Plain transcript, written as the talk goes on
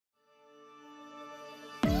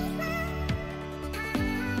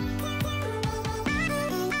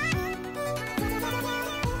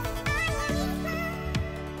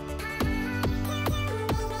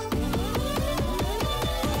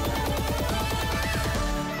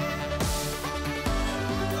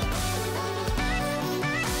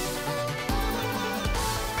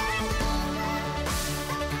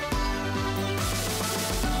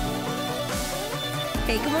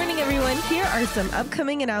Hey, good morning, everyone. Here are some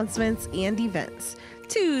upcoming announcements and events.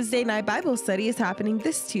 Tuesday Night Bible Study is happening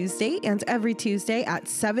this Tuesday and every Tuesday at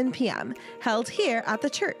 7 p.m., held here at the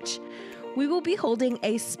church. We will be holding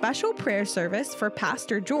a special prayer service for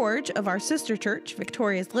Pastor George of our sister church,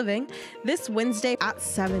 Victorious Living, this Wednesday at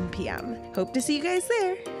 7 p.m. Hope to see you guys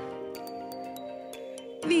there.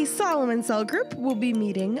 The Solomon Cell Group will be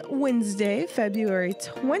meeting Wednesday, February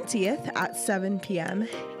 20th at 7 p.m.,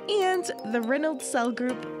 and the Reynolds Cell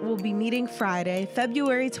Group will be meeting Friday,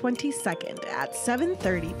 February 22nd at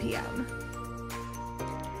 7:30 p.m.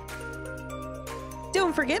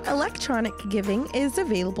 Don't forget, electronic giving is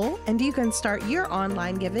available, and you can start your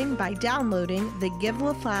online giving by downloading the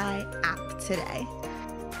Givelify app today.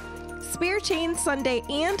 Spare Change Sunday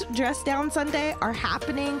and Dress Down Sunday are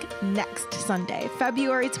happening next Sunday,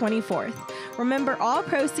 February 24th. Remember, all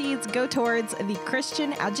proceeds go towards the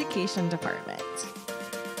Christian Education Department.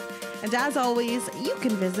 And as always, you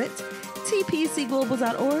can visit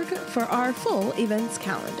tpcglobal.org for our full events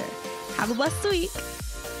calendar. Have a blessed week.